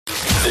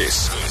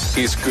This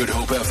is Good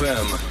Hope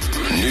FM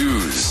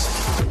News.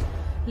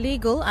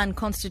 Legal and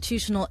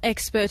constitutional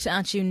expert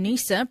at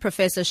UNISA,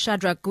 Professor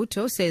Shadrack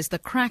Gutto, says the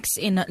cracks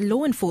in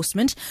law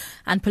enforcement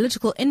and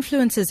political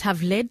influences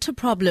have led to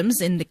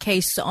problems in the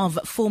case of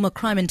former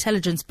crime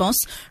intelligence boss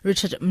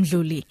Richard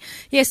Mdluli.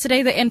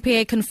 Yesterday, the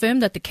NPA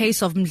confirmed that the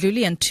case of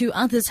Mdluli and two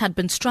others had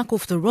been struck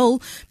off the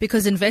roll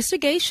because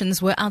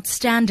investigations were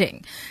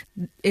outstanding.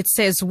 It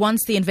says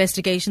once the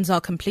investigations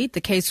are complete, the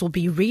case will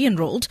be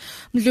re-enrolled.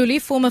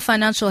 Mdluli, former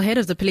financial head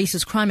of the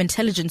police's crime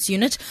intelligence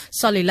unit,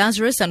 Solly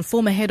Lazarus, and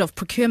former head of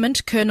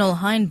procurement, Colonel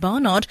Hein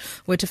Barnard,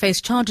 were to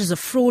face charges of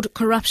fraud,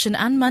 corruption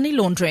and money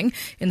laundering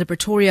in the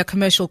Pretoria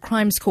Commercial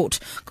Crimes Court.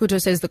 Gutto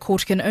says the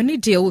court can only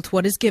deal with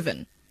what is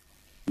given.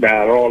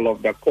 The role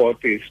of the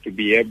court is to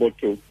be able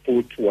to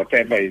put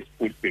whatever is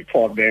put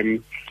before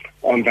them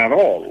on the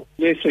roll.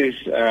 This is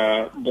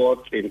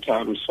both in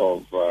terms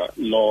of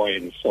law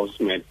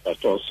enforcement,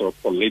 but also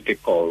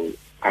political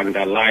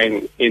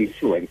underlying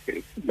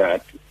influences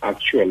that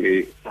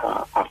actually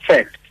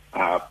affect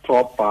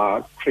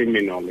proper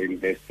criminal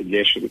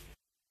investigation.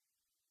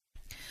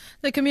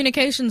 The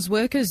Communications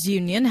Workers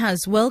Union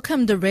has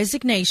welcomed the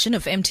resignation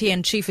of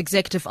MTN Chief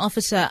Executive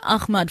Officer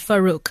Ahmad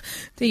Farouk.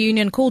 The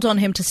union called on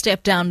him to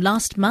step down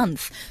last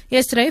month.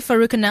 Yesterday,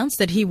 Farouk announced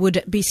that he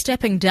would be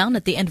stepping down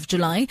at the end of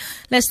July,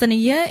 less than a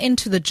year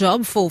into the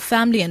job for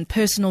family and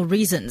personal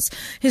reasons.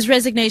 His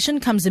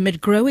resignation comes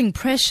amid growing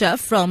pressure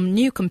from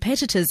new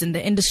competitors in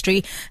the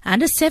industry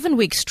and a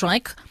 7-week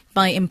strike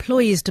by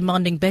employees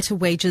demanding better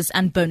wages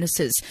and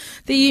bonuses.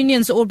 The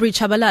union's Aubrey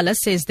Chabalala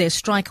says their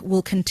strike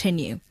will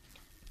continue.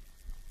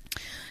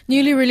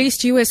 Newly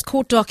released U.S.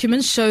 court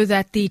documents show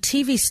that the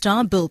TV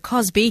star Bill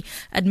Cosby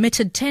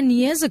admitted 10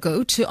 years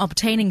ago to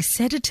obtaining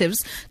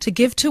sedatives to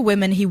give to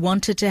women he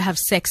wanted to have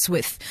sex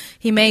with.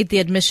 He made the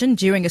admission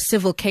during a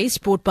civil case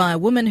brought by a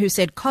woman who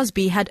said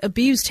Cosby had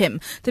abused him.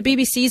 The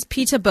BBC's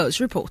Peter Bowes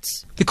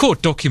reports. The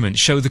court documents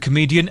show the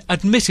comedian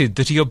admitted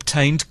that he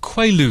obtained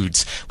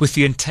quaaludes with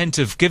the intent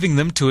of giving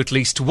them to at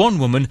least one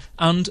woman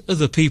and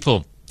other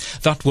people.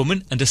 That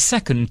woman and a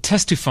second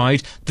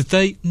testified that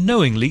they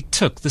knowingly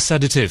took the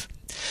sedative.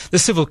 The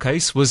civil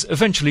case was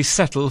eventually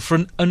settled for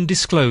an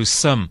undisclosed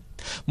sum.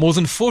 More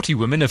than 40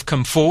 women have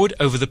come forward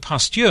over the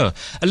past year,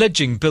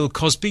 alleging Bill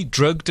Cosby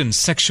drugged and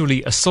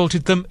sexually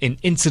assaulted them in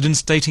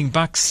incidents dating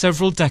back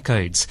several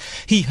decades.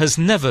 He has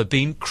never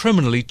been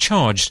criminally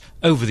charged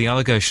over the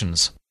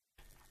allegations.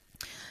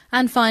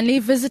 And finally,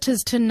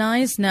 visitors to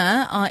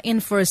Knysna are in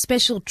for a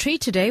special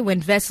treat today when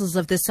vessels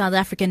of the South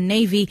African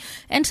Navy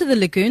enter the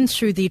lagoon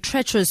through the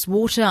treacherous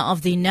water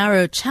of the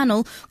narrow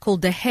channel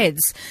called the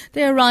Heads.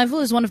 Their arrival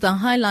is one of the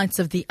highlights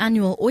of the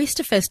annual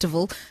Oyster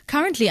Festival,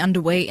 currently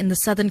underway in the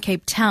Southern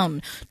Cape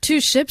town.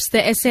 Two ships,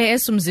 the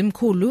SAS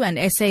Umzimkhulu and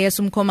SAS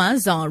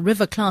Umkomazi, are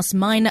river-class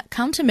mine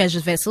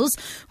countermeasure vessels,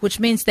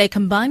 which means they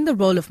combine the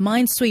role of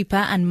minesweeper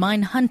and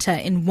mine hunter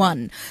in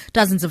one.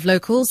 Dozens of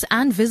locals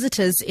and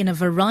visitors in a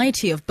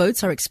variety of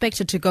boats are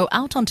expected to go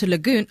out onto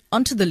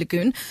the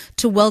lagoon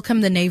to welcome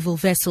the naval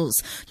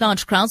vessels.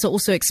 Large crowds are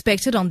also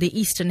expected on the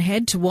eastern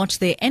head to watch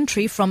their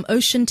entry from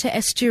ocean to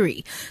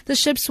estuary. The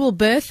ships will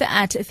berth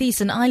at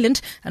Thiessen Island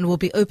and will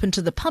be open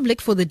to the public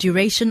for the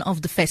duration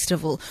of the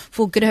festival.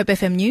 For Good Hope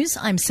FM News,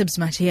 I'm Sibs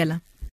Matiela.